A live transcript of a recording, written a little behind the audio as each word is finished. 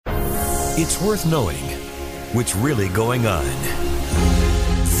It's worth knowing what's really going on.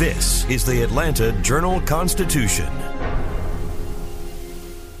 This is the Atlanta Journal-Constitution.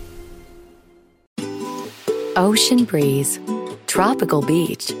 Ocean breeze, tropical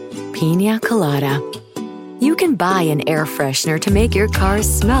beach, pina colada. You can buy an air freshener to make your car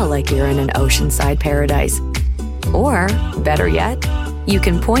smell like you're in an oceanside paradise. Or, better yet, you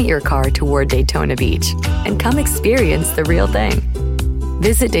can point your car toward Daytona Beach and come experience the real thing.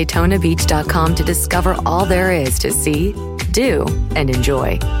 Visit DaytonaBeach.com to discover all there is to see, do, and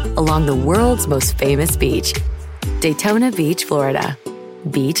enjoy along the world's most famous beach. Daytona Beach, Florida.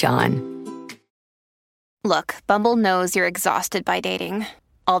 Beach on. Look, Bumble knows you're exhausted by dating.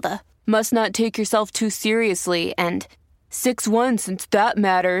 All the, must not take yourself too seriously, and 6'1" since that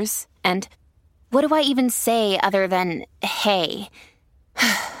matters, and what do I even say other than, hey?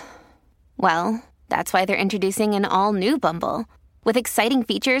 Well, that's why they're introducing an all-new Bumble, with exciting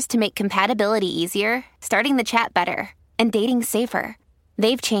features to make compatibility easier, starting the chat better, and dating safer.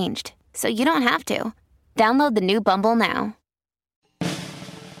 They've changed, so you don't have to. Download the new Bumble now.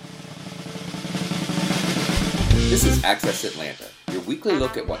 This is Access Atlanta, your weekly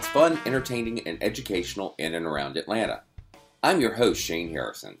look at what's fun, entertaining, and educational in and around Atlanta. I'm your host, Shane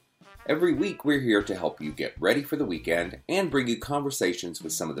Harrison. Every week, we're here to help you get ready for the weekend and bring you conversations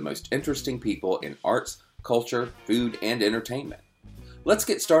with some of the most interesting people in arts, culture, food, and entertainment. Let's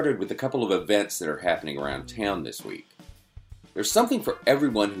get started with a couple of events that are happening around town this week. There's something for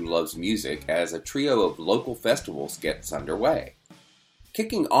everyone who loves music as a trio of local festivals gets underway.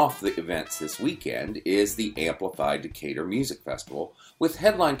 Kicking off the events this weekend is the Amplified Decatur Music Festival, with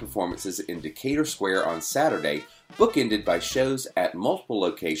headline performances in Decatur Square on Saturday, bookended by shows at multiple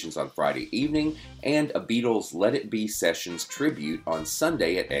locations on Friday evening, and a Beatles Let It Be Sessions tribute on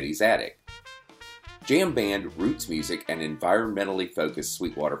Sunday at Eddie's Attic. Jam band Roots Music and environmentally focused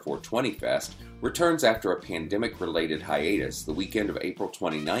Sweetwater 420 Fest returns after a pandemic-related hiatus the weekend of April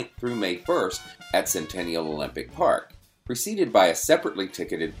 29th through May 1st at Centennial Olympic Park, preceded by a separately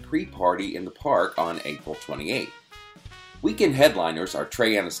ticketed pre-party in the park on April 28th. Weekend headliners are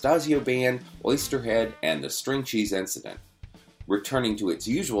Trey Anastasio Band, Oysterhead, and the String Cheese Incident. Returning to its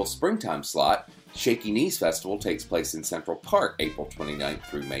usual springtime slot, Shaky Knees Festival takes place in Central Park April 29th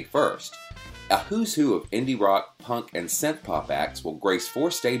through May 1st. A who's who of indie rock, punk, and synth pop acts will grace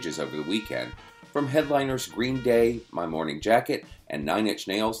 4 stages over the weekend, from headliners Green Day, My Morning Jacket, and Nine Inch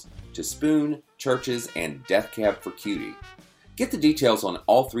Nails, to Spoon, Churches, and Death Cab for Cutie. Get the details on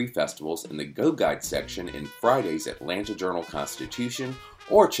all 3 festivals in the Go Guide section in Friday's Atlanta Journal-Constitution,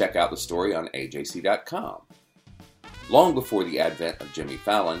 or check out the story on AJC.com. Long before the advent of Jimmy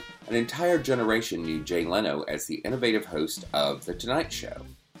Fallon, an entire generation knew Jay Leno as the innovative host of The Tonight Show.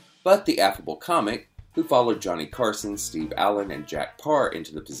 But the affable comic, who followed Johnny Carson, Steve Allen, and Jack Parr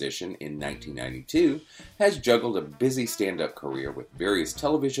into the position in 1992, has juggled a busy stand-up career with various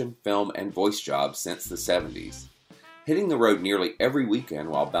television, film, and voice jobs since the 70s. Hitting the road nearly every weekend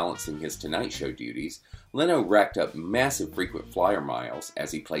while balancing his Tonight Show duties, Leno racked up massive frequent flyer miles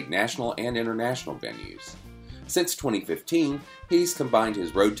as he played national and international venues. Since 2015, he's combined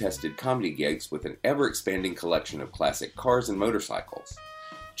his road-tested comedy gigs with an ever-expanding collection of classic cars and motorcycles.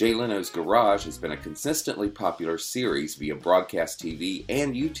 Jay Leno's Garage has been a consistently popular series via broadcast TV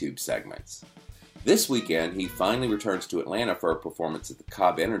and YouTube segments. This weekend, he finally returns to Atlanta for a performance at the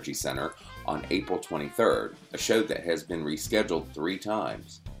Cobb Energy Center on April 23rd, a show that has been rescheduled 3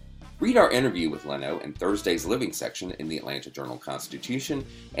 times. Read our interview with Leno in Thursday's Living section in the Atlanta Journal-Constitution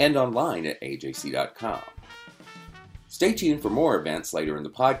and online at AJC.com. Stay tuned for more events later in the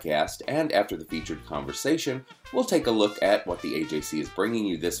podcast, and after the featured conversation, we'll take a look at what the AJC is bringing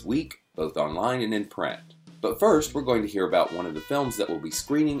you this week, both online and in print. But first, we're going to hear about one of the films that will be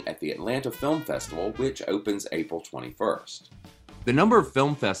screening at the Atlanta Film Festival, which opens April 21st. The number of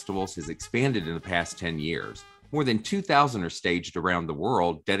film festivals has expanded in the past 10 years. More than 2,000 are staged around the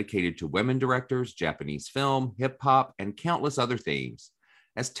world, dedicated to women directors, Japanese film, hip-hop, and countless other themes.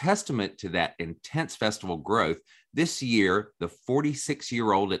 As testament to that intense festival growth, this year, the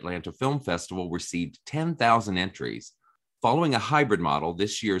 46-year-old Atlanta Film Festival received 10,000 entries. Following a hybrid model,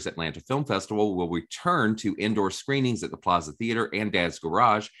 this year's Atlanta Film Festival will return to indoor screenings at the Plaza Theater and Dad's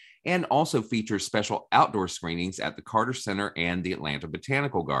Garage, and also features special outdoor screenings at the Carter Center and the Atlanta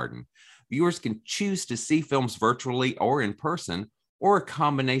Botanical Garden. Viewers can choose to see films virtually or in person, or a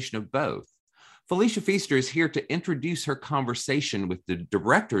combination of both. Felicia Feaster is here to introduce her conversation with the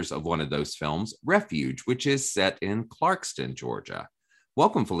directors of one of those films, Refuge, which is set in Clarkston, Georgia.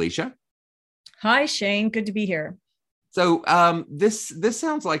 Welcome, Felicia. Hi, Shane. Good to be here. So this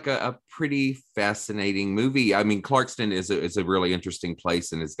sounds like a pretty fascinating movie. I mean, Clarkston is a really interesting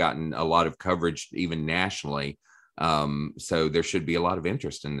place and has gotten a lot of coverage even nationally. So there should be a lot of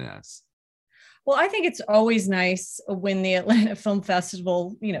interest in this. Well, I think it's always nice when the Atlanta Film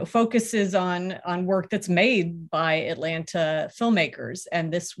Festival, focuses on work that's made by Atlanta filmmakers.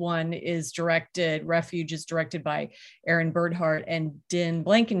 And this one is Refuge is directed by Aaron Bernhardt and Den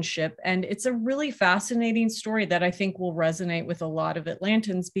Blankenship. And it's a really fascinating story that I think will resonate with a lot of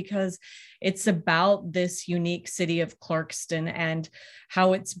Atlantans, because it's about this unique city of Clarkston and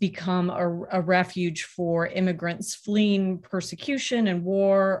how it's become a refuge for immigrants fleeing persecution and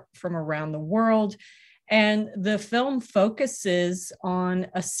war from around the world. And the film focuses on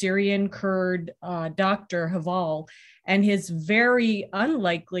a Syrian Kurd Dr. Haval and his very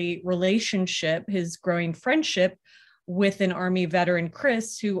unlikely relationship, his growing friendship with an Army veteran,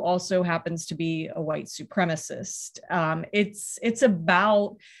 Chris, who also happens to be a white supremacist. It's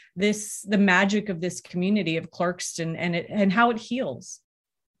about the magic of this community of Clarkston and how it heals.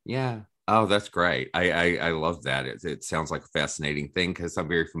 Yeah. Oh, that's great. I love that. It sounds like a fascinating thing because I'm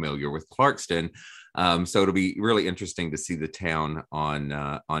very familiar with Clarkston. So it'll be really interesting to see the town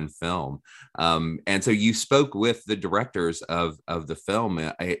on film. And so you spoke with the directors of the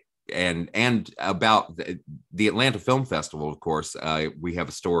film. And about the Atlanta Film Festival, of course, we have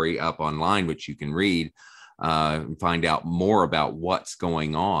a story up online which you can read and find out more about what's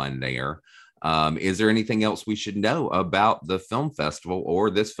going on there. Is there anything else we should know about the film festival or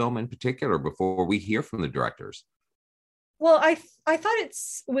this film in particular before we hear from the directors? Well, I thought it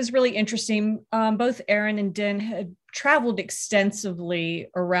was really interesting. Both Aaron and Den had traveled extensively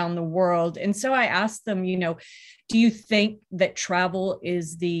around the world. And so I asked them, do you think that travel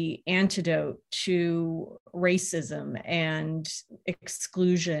is the antidote to racism and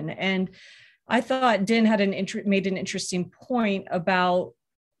exclusion? And I thought Den had made an interesting point about,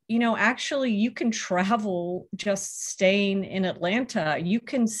 actually you can travel just staying in Atlanta. You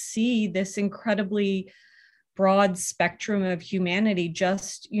can see this incredibly broad spectrum of humanity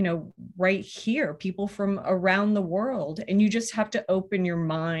just, right here, people from around the world. And you just have to open your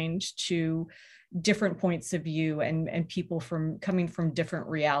mind to different points of view and people coming from different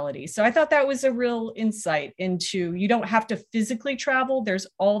realities. So I thought that was a real insight into, you don't have to physically travel. There's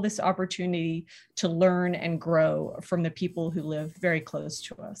all this opportunity to learn and grow from the people who live very close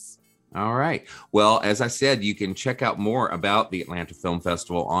to us. All right. Well, as I said, you can check out more about the Atlanta Film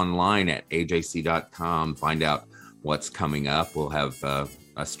Festival online at ajc.com. Find out what's coming up. We'll have a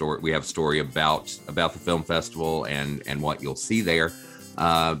story. We have a story about the film festival and what you'll see there.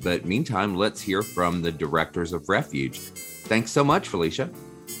 But meantime, let's hear from the directors of Refuge. Thanks so much, Felicia.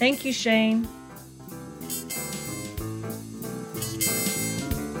 Thank you, Shane.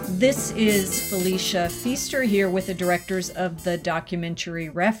 This is Felicia Feaster here with the directors of the documentary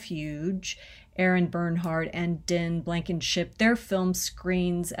Refuge, Aaron Bernhardt and Den Blankenship. Their film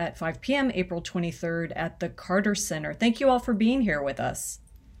screens at 5 p.m. April 23rd at the Carter Center. Thank you all for being here with us.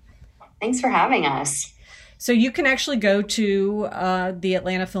 Thanks for having us. So you can actually go to the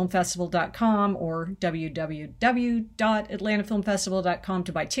atlantafilmfestival.com or www.atlantafilmfestival.com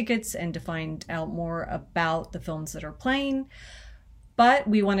to buy tickets and to find out more about the films that are playing. But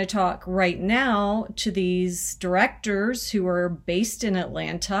we want to talk right now to these directors who are based in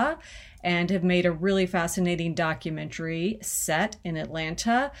Atlanta and have made a really fascinating documentary set in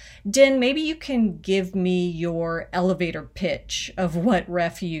Atlanta. Den, maybe you can give me your elevator pitch of what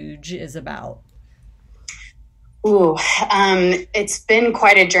Refuge is about. Ooh, it's been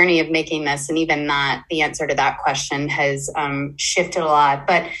quite a journey of making this, and even that, the answer to that question has shifted a lot.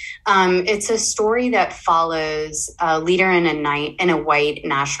 But it's a story that follows a leader in a white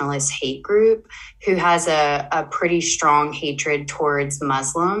nationalist hate group who has a pretty strong hatred towards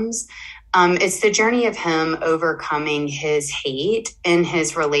Muslims. It's the journey of him overcoming his hate in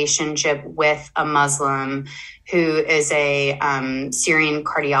his relationship with a Muslim who is a Syrian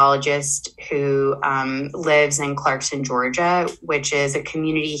cardiologist who lives in Clarkston, Georgia, which is a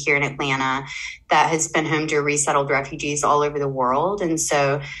community here in Atlanta that has been home to resettled refugees all over the world. And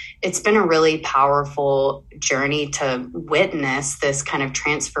so it's been a really powerful journey to witness this kind of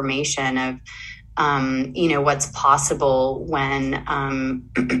transformation of what's possible when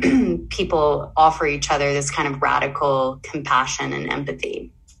people offer each other this kind of radical compassion and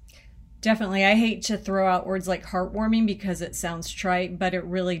empathy. Definitely. I hate to throw out words like heartwarming because it sounds trite, but it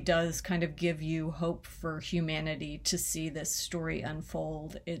really does kind of give you hope for humanity to see this story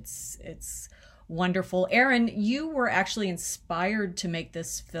unfold. It's wonderful. Aaron, you were actually inspired to make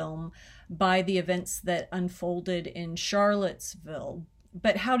this film by the events that unfolded in Charlottesville.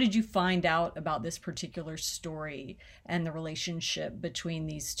 But how did you find out about this particular story and the relationship between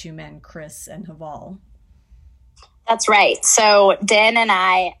these two men, Chris and Haval? That's right. So Din and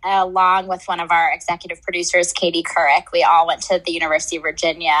I, along with one of our executive producers, Katie Couric, we all went to the University of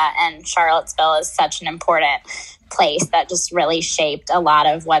Virginia, and Charlottesville is such an important place that just really shaped a lot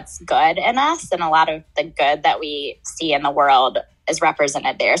of what's good in us, and a lot of the good that we see in the world is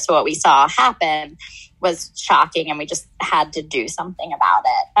represented there. So what we saw happen was shocking, and we just had to do something about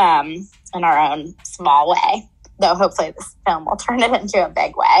it in our own small way, though hopefully this film will turn it into a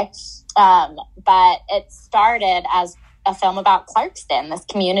big way. But it started as a film about Clarkston, this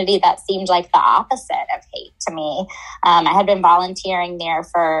community that seemed like the opposite of hate to me. I had been volunteering there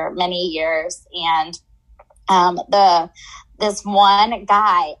for many years, and this one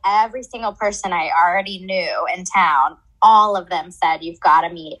guy, every single person I already knew in town, all of them said, "You've got to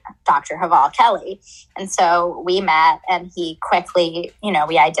meet Dr. Haval Kelly." And so we met, and he quickly,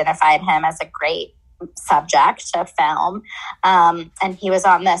 we identified him as a great subject to film. And he was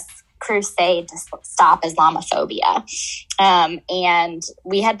on this crusade to stop Islamophobia. And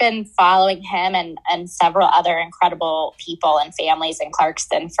we had been following him and several other incredible people and families in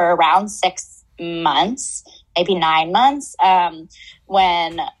Clarkston for around 6 months, maybe 9 months,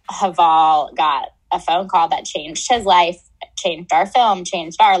 when Haval got a phone call that changed his life, changed our film,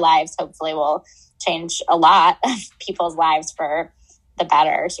 changed our lives. Hopefully will change a lot of people's lives for the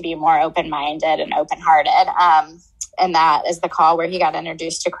better, to be more open-minded and open-hearted. And that is the call where he got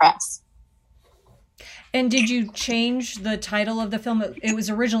introduced to Chris. And did you change the title of the film? It was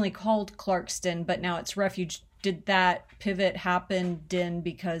originally called Clarkston, but now it's Refuge. Did that pivot happen, Din,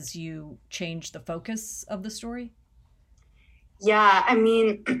 because you changed the focus of the story? Yeah, I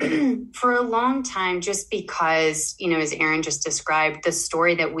mean, for a long time, just because, as Erin just described, the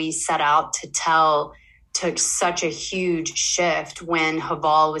story that we set out to tell took such a huge shift when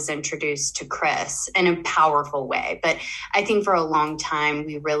Haval was introduced to Chris in a powerful way. But I think for a long time,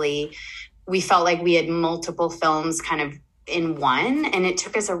 we felt like we had multiple films kind of in one. And it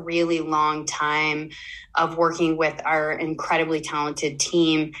took us a really long time of working with our incredibly talented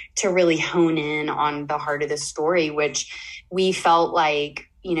team to really hone in on the heart of the story, which we felt like,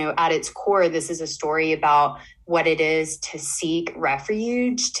 at its core, this is a story about what it is to seek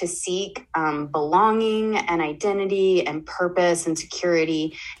refuge, to seek belonging and identity and purpose and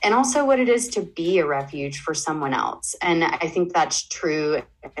security, and also what it is to be a refuge for someone else. And I think that's true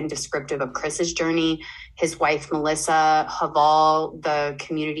and descriptive of Chris's journey, his wife, Melissa, Haval, the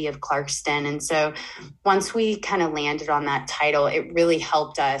community of Clarkston. And so once we kind of landed on that title, it really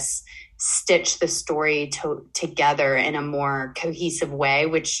helped us stitch the story together in a more cohesive way,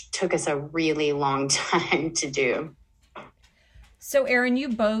 which took us a really long time to do. So, Erin, you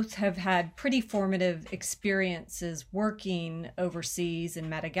both have had pretty formative experiences working overseas in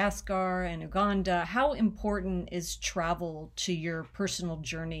Madagascar and Uganda. How important is travel to your personal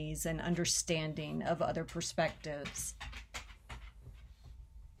journeys and understanding of other perspectives?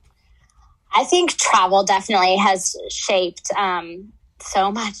 I think travel definitely has shaped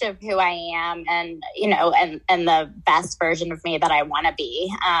so much of who I am, and and the best version of me that I want to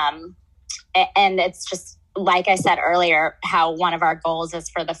be. And it's just, like I said earlier, how one of our goals is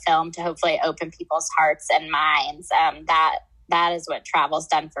for the film to hopefully open people's hearts and minds. That is what travel's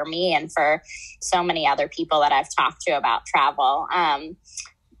done for me and for so many other people that I've talked to about travel.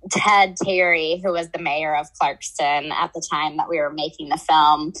 Ted Terry, who was the mayor of Clarkston at the time that we were making the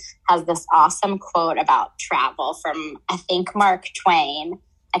film, has this awesome quote about travel from, I think, Mark Twain.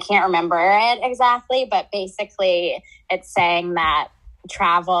 I can't remember it exactly, but basically it's saying that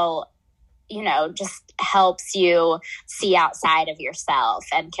travel, just helps you see outside of yourself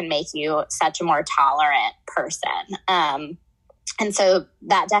and can make you such a more tolerant person. And so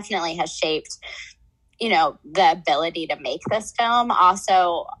that definitely has shaped the ability to make this film.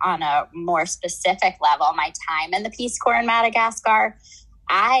 Also, on a more specific level, my time in the Peace Corps in Madagascar,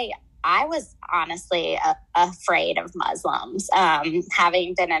 I was honestly afraid of Muslims.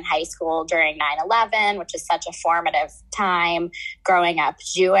 Having been in high school during 9/11, which is such a formative time, growing up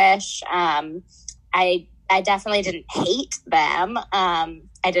Jewish, I definitely didn't hate them.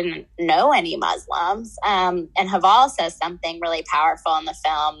 I didn't know any Muslims. And Haval says something really powerful in the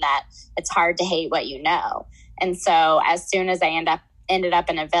film, that it's hard to hate what you know. And so as soon as I ended up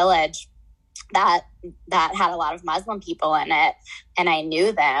in a village that had a lot of Muslim people in it, and I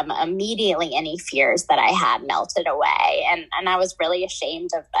knew them, immediately any fears that I had melted away. And I was really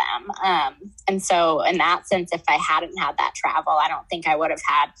ashamed of them. And so in that sense, if I hadn't had that travel, I don't think I would have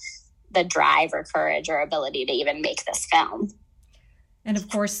had the drive or courage or ability to even make this film. And of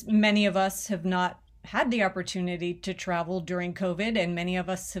course, many of us have not had the opportunity to travel during COVID, and many of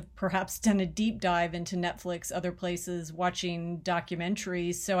us have perhaps done a deep dive into Netflix, other places, watching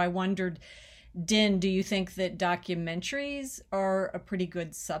documentaries. So I wondered, Din, do you think that documentaries are a pretty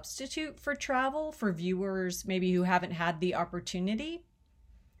good substitute for travel for viewers maybe who haven't had the opportunity?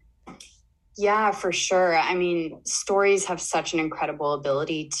 Yeah, for sure. I mean, stories have such an incredible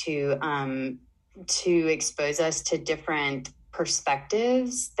ability to expose us to different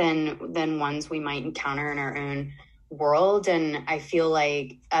perspectives than ones we might encounter in our own world. And I feel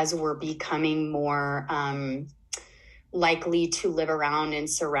like as we're becoming more likely to live around and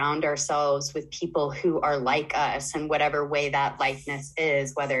surround ourselves with people who are like us in whatever way that likeness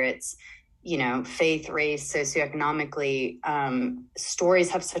is, whether it's, you know, faith, race, socioeconomically,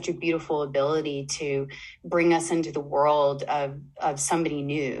 stories have such a beautiful ability to bring us into the world of somebody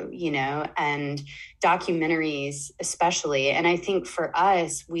new, you know, and documentaries especially. And I think for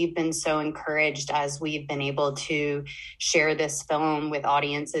us, we've been so encouraged as we've been able to share this film with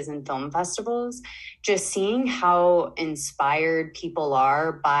audiences and film festivals, just seeing how inspired people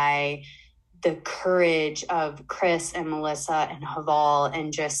are by the courage of Chris and Melissa and Haval,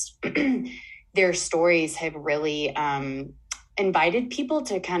 and just their stories have really invited people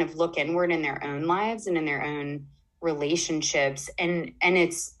to kind of look inward in their own lives and in their own relationships. And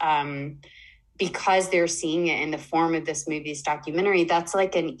it's because they're seeing it in the form of this movie's documentary, that's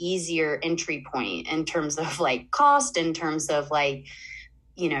like an easier entry point in terms of like cost, in terms of like,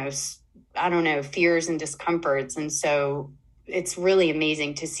 you know, I don't know, fears and discomforts. And so it's really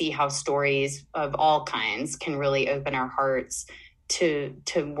amazing to see how stories of all kinds can really open our hearts to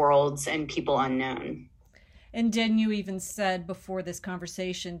worlds and people unknown. And Din, you even said before this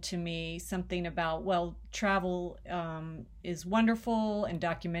conversation to me something about, well, travel is wonderful and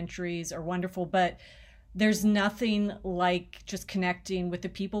documentaries are wonderful, but there's nothing like just connecting with the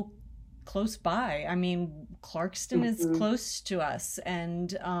people close by. I mean, Clarkston is close to us,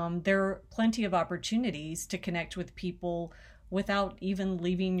 and there are plenty of opportunities to connect with people without even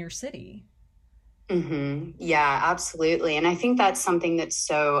leaving your city. Yeah, absolutely. And I think that's something that's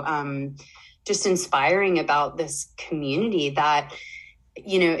so just inspiring about this community, that,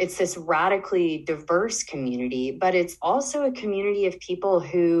 you know, it's this radically diverse community, but it's also a community of people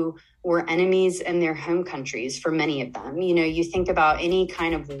who were enemies in their home countries for many of them. You know, you think about any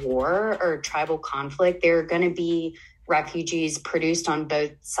kind of war or tribal conflict, there are going to be refugees produced on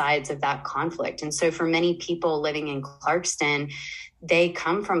both sides of that conflict. And so for many people living in Clarkston, they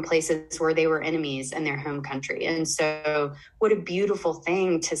come from places where they were enemies in their home country. And so what a beautiful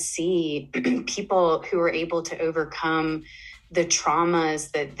thing to see people who are able to overcome the traumas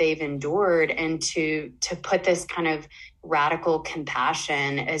that they've endured, and to put this kind of radical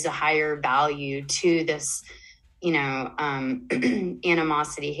compassion as a higher value to this, you know,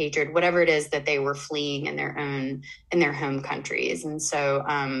 animosity, hatred, whatever it is that they were fleeing in their home countries. And so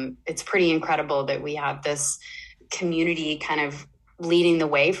it's pretty incredible that we have this community kind of leading the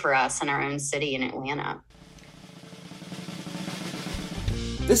way for us in our own city in Atlanta.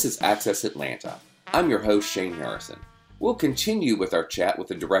 This is Access Atlanta. I'm your host, Shane Harrison. We'll continue with our chat with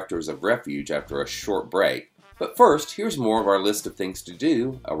the directors of Refuge after a short break. But first, here's more of our list of things to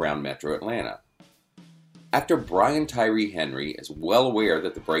do around Metro Atlanta. Actor Brian Tyree Henry is well aware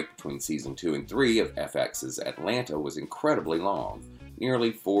that the break between Season 2 and 3 of FX's Atlanta was incredibly long,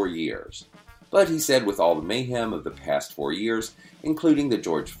 nearly 4 years. But he said with all the mayhem of the past 4 years, including the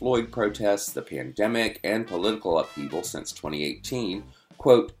George Floyd protests, the pandemic, and political upheaval since 2018,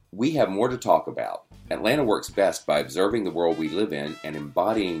 quote, "We have more to talk about. Atlanta works best by observing the world we live in and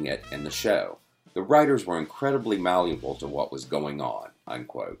embodying it in the show. The writers were incredibly malleable to what was going on,"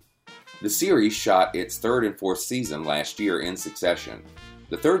 unquote. The series shot its third and fourth season last year in succession.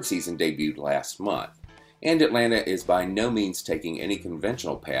 The third season debuted last month, and Atlanta is by no means taking any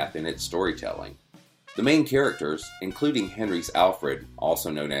conventional path in its storytelling. The main characters, including Henry's Alfred, also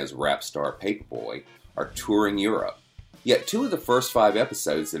known as rap star Paperboy, are touring Europe. Yet 2 of the first 5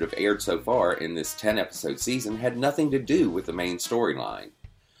 episodes that have aired so far in this 10-episode season had nothing to do with the main storyline.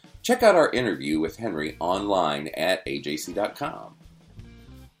 Check out our interview with Henry online at ajc.com.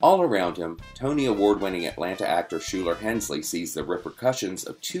 All around him, Tony Award-winning Atlanta actor Shuler Hensley sees the repercussions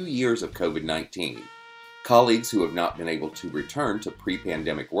of 2 years of COVID-19. Colleagues who have not been able to return to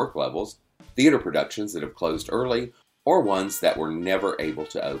pre-pandemic work levels, theater productions that have closed early, or ones that were never able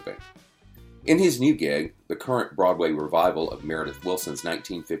to open. In his new gig, the current Broadway revival of Meredith Willson's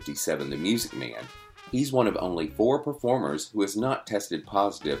 1957 The Music Man, he's one of only 4 performers who has not tested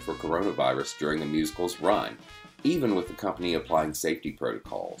positive for coronavirus during the musical's run, even with the company applying safety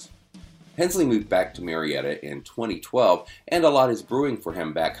protocols. Hensley moved back to Marietta in 2012, and a lot is brewing for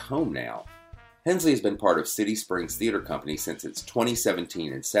him back home now. Hensley has been part of City Springs Theater Company since its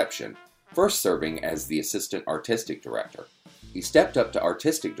 2017 inception, first serving as the assistant artistic director. He stepped up to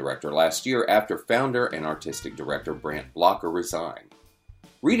artistic director last year after founder and artistic director Brant Blocker resigned.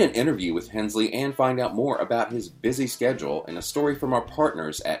 Read an interview with Hensley and find out more about his busy schedule in a story from our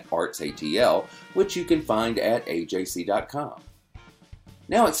partners at Arts ATL, which you can find at ajc.com.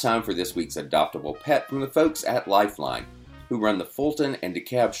 Now it's time for this week's adoptable pet from the folks at Lifeline, who run the Fulton and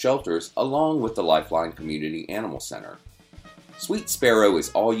DeKalb shelters along with the Lifeline Community Animal Center. Sweet Sparrow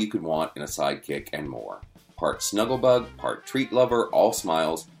is all you could want in a sidekick and more. Part snugglebug, part treat lover, all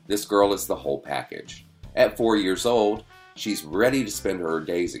smiles, this girl is the whole package. At 4 years old, she's ready to spend her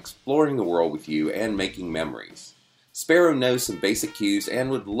days exploring the world with you and making memories. Sparrow knows some basic cues and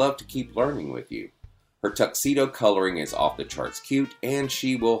would love to keep learning with you. Her tuxedo coloring is off the charts cute, and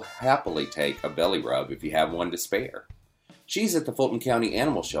she will happily take a belly rub if you have one to spare. She's at the Fulton County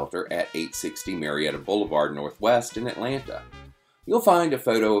Animal Shelter at 860 Marietta Boulevard Northwest in Atlanta. You'll find a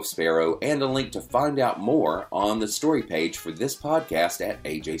photo of Sparrow and a link to find out more on the story page for this podcast at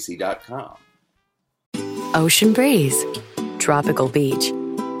ajc.com. Ocean breeze, tropical beach.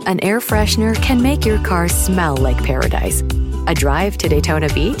 An air freshener can make your car smell like paradise. A drive to Daytona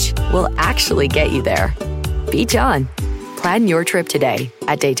Beach will actually get you there. Beach on. Plan your trip today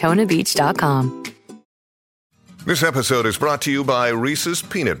at DaytonaBeach.com. This episode is brought to you by Reese's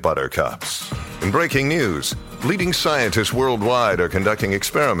Peanut Butter Cups. In breaking news, leading scientists worldwide are conducting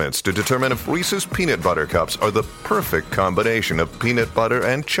experiments to determine if Reese's Peanut Butter Cups are the perfect combination of peanut butter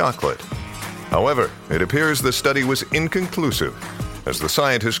and chocolate. However, it appears the study was inconclusive, as the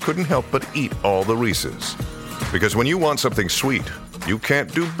scientists couldn't help but eat all the Reese's. Because when you want something sweet, you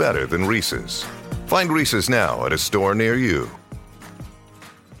can't do better than Reese's. Find Reese's now at a store near you.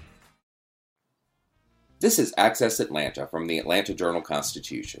 This is Access Atlanta from the Atlanta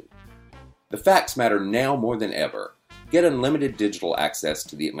Journal-Constitution. The facts matter now more than ever. Get unlimited digital access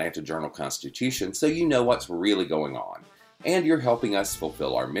to the Atlanta Journal-Constitution so you know what's really going on. And you're helping us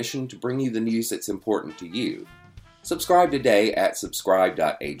fulfill our mission to bring you the news that's important to you. Subscribe today at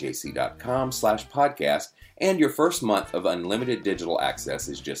subscribe.ajc.com/podcast, and your first month of unlimited digital access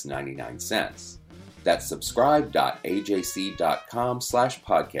is just 99 cents. That's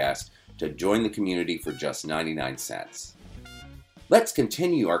subscribe.ajc.com/podcast to join the community for just 99 cents. Let's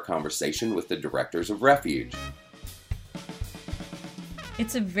continue our conversation with the directors of Refuge.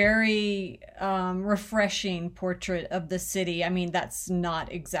 It's a very refreshing portrait of the city. I mean, that's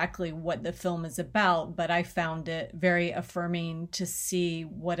not exactly what the film is about, but I found it very affirming to see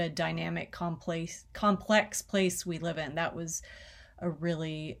what a dynamic, complex place we live in. That was a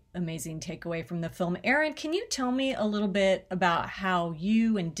really amazing takeaway from the film. Aaron, can you tell me a little bit about how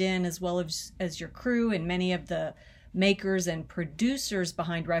you and Den, as well as your crew and many of the makers and producers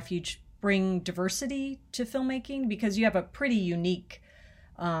behind Refuge, bring diversity to filmmaking? Because you have a pretty unique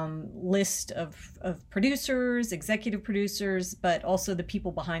list of producers, executive producers, but also the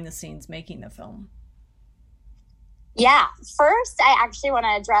people behind the scenes making the film. Yeah, first, I actually want to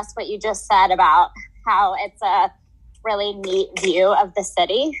address what you just said about how it's a really neat view of the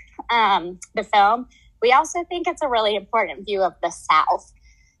city, the film. We also think it's a really important view of the South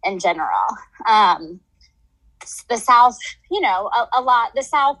in general. The South, a lot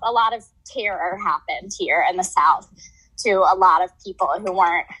of terror happened here in the South to a lot of people who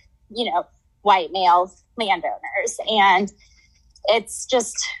weren't, white male landowners. And it's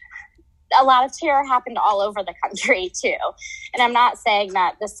just a lot of terror happened all over the country too. And I'm not saying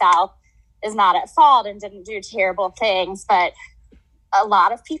that the South is not at fault and didn't do terrible things, but a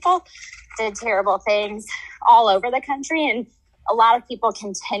lot of people did terrible things all over the country. And a lot of people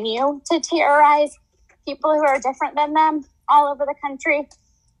continue to terrorize people who are different than them all over the country.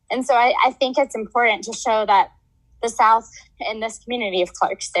 And so I think it's important to show that the South in this community of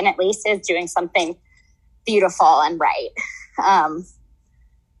Clarkston, at least, is doing something beautiful and right.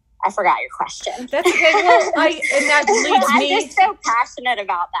 I forgot your question. That's okay. Well, and that leads me. I'm just so passionate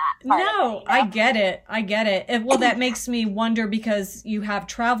about that. No, I get it. Well, that makes me wonder, because you have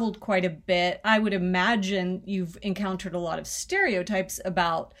traveled quite a bit. I would imagine you've encountered a lot of stereotypes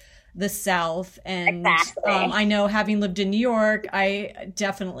about the South. And exactly. I know, having lived in New York, I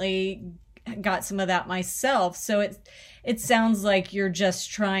definitely got some of that myself. So it sounds like you're just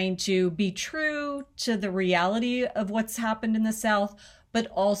trying to be true to the reality of what's happened in the South, but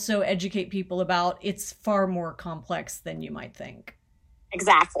also educate people about it's far more complex than you might think.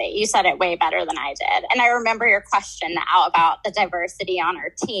 Exactly. You said it way better than I did. And I remember your question now about the diversity on our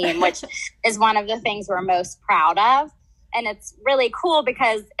team, which is one of the things we're most proud of. And it's really cool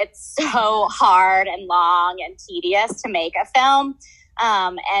because it's so hard and long and tedious to make a film.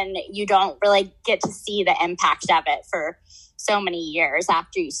 And you don't really get to see the impact of it for so many years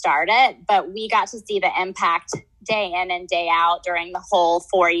after you start it. But we got to see the impact day in and day out during the whole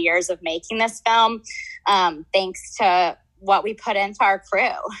 4 years of making this film, thanks to what we put into our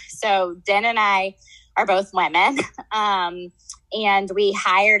crew. So Den and I are both women, and we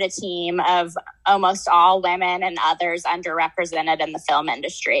hired a team of almost all women and others underrepresented in the film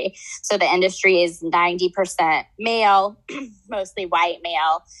industry. So the industry is 90% male, mostly white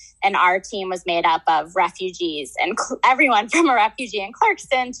male. And our team was made up of refugees and everyone from a refugee in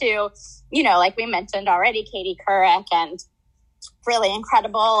Clarkston to, like we mentioned already, Katie Couric, and really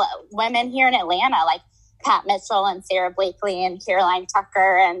incredible women here in Atlanta, like Pat Mitchell and Sarah Blakely and Caroline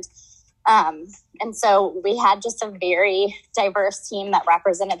Tucker. And so we had just a very diverse team that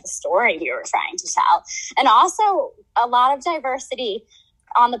represented the story we were trying to tell. And also a lot of diversity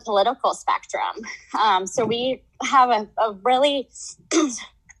on the political spectrum. So we have a really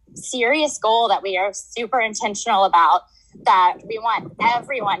serious goal that we are super intentional about, that we want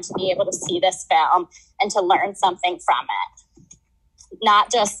everyone to be able to see this film and to learn something from it.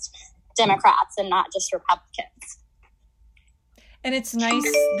 Not just Democrats and not just Republicans. And it's nice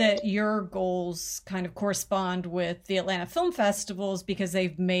that your goals kind of correspond with the Atlanta Film Festivals, because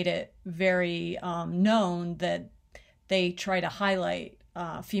they've made it very known that they try to highlight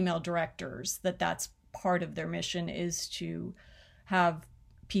female directors, that's part of their mission, is to have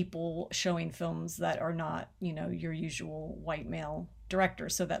people showing films that are not, your usual white male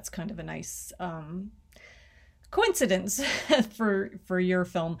directors. So that's kind of a nice coincidence for your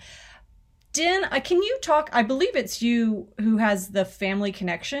film. Den, can you talk, I believe it's you who has the family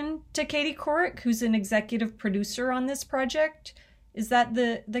connection to Katie Couric, who's an executive producer on this project. Is that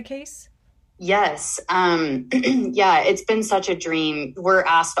the case? Yes. Yeah, it's been such a dream. We're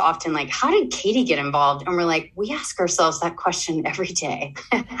asked often, like, how did Katie get involved? And we're like, we ask ourselves that question every day.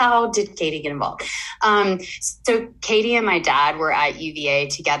 How did Katie get involved? So Katie and my dad were at UVA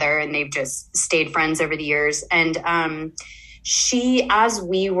together, and they've just stayed friends over the years. And she, as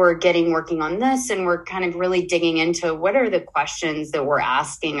we were working on this, and we're kind of really digging into what are the questions that we're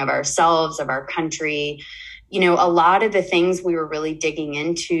asking of ourselves, of our country, a lot of the things we were really digging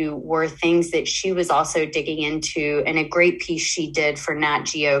into were things that she was also digging into in a great piece she did for Nat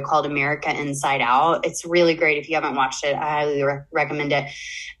Geo called America Inside Out. It's really great. If you haven't watched it, I highly recommend it.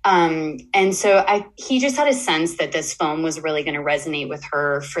 And so he just had a sense that this film was really going to resonate with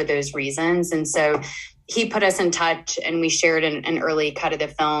her for those reasons. And so he put us in touch, and we shared an early cut of the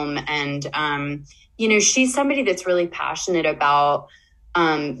film. And, she's somebody that's really passionate about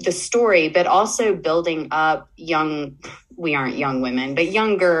the story, but also building up we aren't young women, but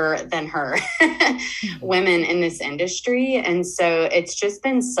younger than her women in this industry. And so it's just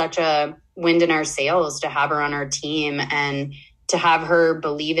been such a wind in our sails to have her on our team, and to have her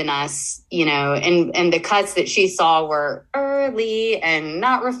believe in us, and the cuts that she saw were early and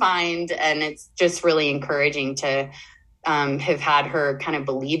not refined. And it's just really encouraging to have had her kind of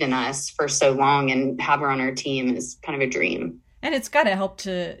believe in us for so long, and have her on our team is kind of a dream. And it's got to help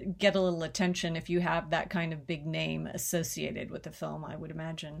to get a little attention if you have that kind of big name associated with the film, I would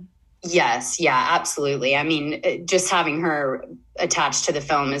imagine. Yes. Yeah, absolutely. I mean, just having her attached to the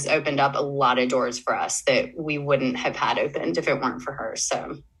film has opened up a lot of doors for us that we wouldn't have had opened if it weren't for her.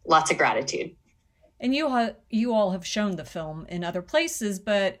 So lots of gratitude. And you all have shown the film in other places,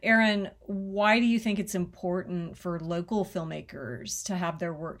 but Erin, why do you think it's important for local filmmakers to have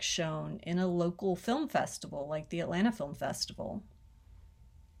their work shown in a local film festival like the Atlanta Film Festival?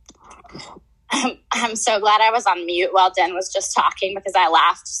 I'm so glad I was on mute while Den was just talking, because I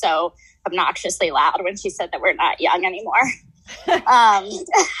laughed so obnoxiously loud when she said that we're not young anymore.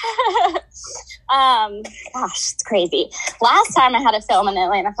 Gosh, it's crazy. Last time I had a film in the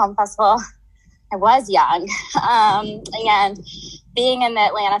Atlanta Film Festival, I was young. And being in the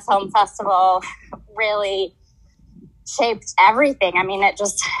Atlanta Film Festival really shaped everything. I mean, it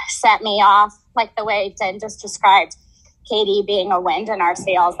just set me off, like the way Den just described Katie being a wind in our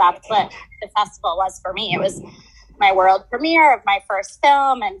sails. That's what the festival was for me. It was my world premiere of my first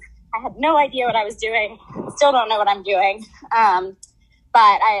film, and I had no idea what I was doing. Still don't know what I'm doing. But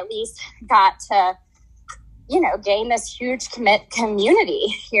I at least got to, gain this huge community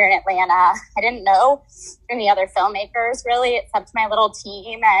here in Atlanta. I didn't know any other filmmakers really, except my little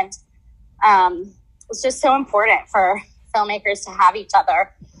team. And it's just so important for filmmakers to have each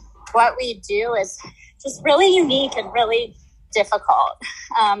other. What we do is just really unique and really difficult.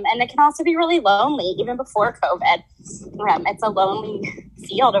 And it can also be really lonely, even before COVID. It's a lonely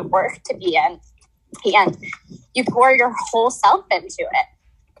field of work to be in. And you pour your whole self into it.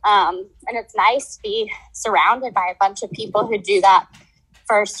 And it's nice to be surrounded by a bunch of people who do that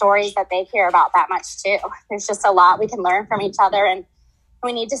for stories that they care about that much too. There's just a lot we can learn from each other, and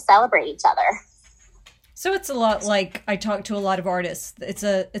we need to celebrate each other. So it's a lot like I talk to a lot of artists. It's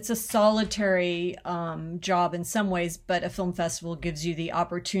a solitary job in some ways, but a film festival gives you the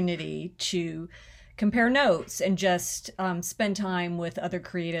opportunity to compare notes and just spend time with other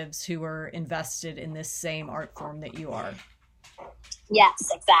creatives who are invested in this same art form that you are. Yes,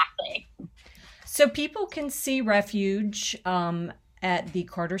 exactly. So people can see Refuge at the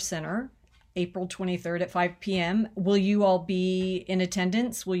Carter Center, April 23rd at 5 p.m. Will you all be in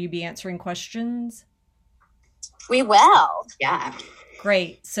attendance? Will you be answering questions? We will. Yeah.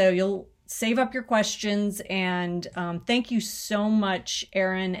 Great. So you'll save up your questions. And thank you so much,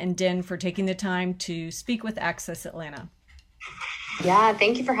 Erin and Den, for taking the time to speak with Access Atlanta. Yeah,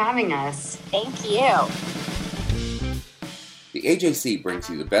 thank you for having us. Thank you. The AJC brings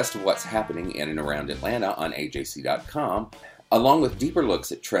you the best of what's happening in and around Atlanta on AJC.com, along with deeper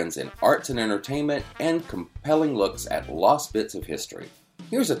looks at trends in arts and entertainment and compelling looks at lost bits of history.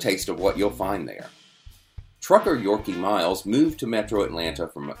 Here's a taste of what you'll find there. Trucker Yorkie Miles moved to Metro Atlanta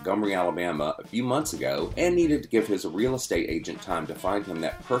from Montgomery, Alabama a few months ago and needed to give his real estate agent time to find him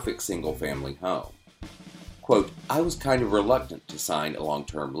that perfect single-family home. Quote, I was kind of reluctant to sign a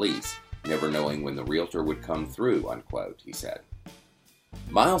long-term lease, never knowing when the realtor would come through, unquote, he said.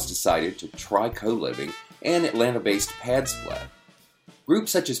 Miles decided to try co-living and Atlanta-based PadSplit.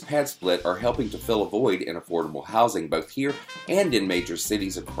 Groups such as PadSplit are helping to fill a void in affordable housing both here and in major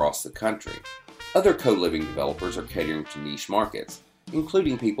cities across the country. Other co-living developers are catering to niche markets,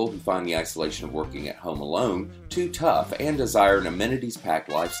 including people who find the isolation of working at home alone too tough and desire an amenities-packed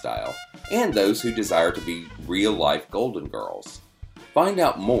lifestyle, and those who desire to be real-life Golden Girls. Find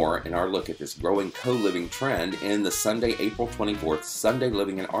out more in our look at this growing co-living trend in the Sunday, April 24th Sunday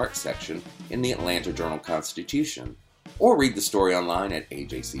Living and Art section in the Atlanta Journal-Constitution, or read the story online at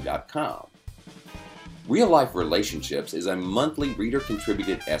AJC.com. Real Life Relationships is a monthly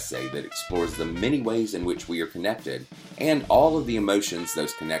reader-contributed essay that explores the many ways in which we are connected and all of the emotions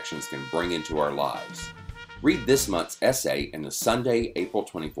those connections can bring into our lives. Read this month's essay in the Sunday, April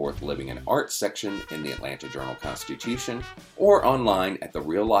 24th Living and Art section in the Atlanta Journal-Constitution or online at the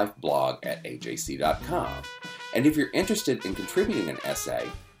Real Life blog at AJC.com. And if you're interested in contributing an essay,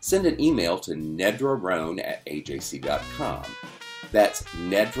 send an email to nedrarhone@ajc.com. That's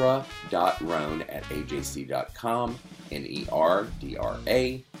nedra.rhone@ajc.com,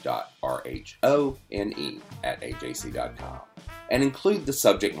 nedra.rhone@ajc.com, and include the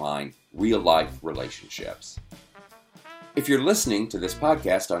subject line, Real Life Relationships. If you're listening to this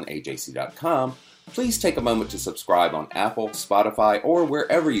podcast on AJC.com, please take a moment to subscribe on Apple, Spotify, or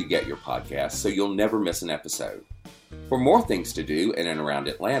wherever you get your podcasts so you'll never miss an episode. For more things to do in and around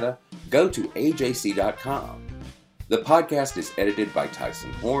Atlanta, go to AJC.com. The podcast is edited by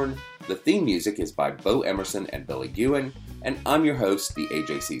Tyson Horn, the theme music is by Bo Emerson and Billy Ewan, and I'm your host, the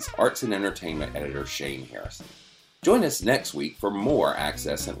AJC's Arts and Entertainment Editor, Shane Harrison. Join us next week for more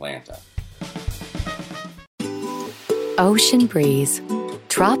Access Atlanta. Ocean breeze,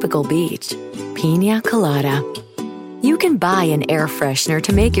 tropical beach, pina colada. You can buy an air freshener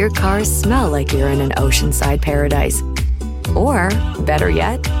to make your car smell like you're in an oceanside paradise. Or, better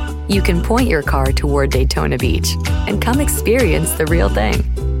yet, you can point your car toward Daytona Beach and come experience the real thing.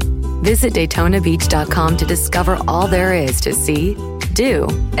 Visit DaytonaBeach.com to discover all there is to see, do,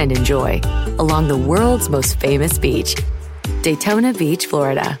 and enjoy along the world's most famous beach. Daytona Beach,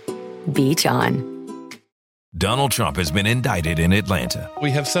 Florida. Beach on. Donald Trump has been indicted in Atlanta.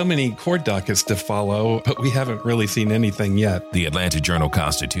 We have so many court dockets to follow, but we haven't really seen anything yet. The Atlanta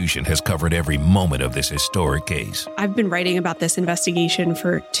Journal-Constitution has covered every moment of this historic case. I've been writing about this investigation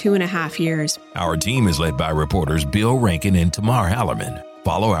for 2.5 years. Our team is led by reporters Bill Rankin and Tamar Hallerman.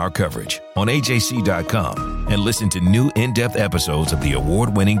 Follow our coverage on AJC.com and listen to new in-depth episodes of the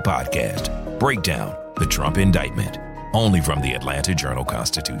award-winning podcast, Breakdown, the Trump Indictment, only from the Atlanta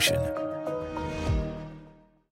Journal-Constitution.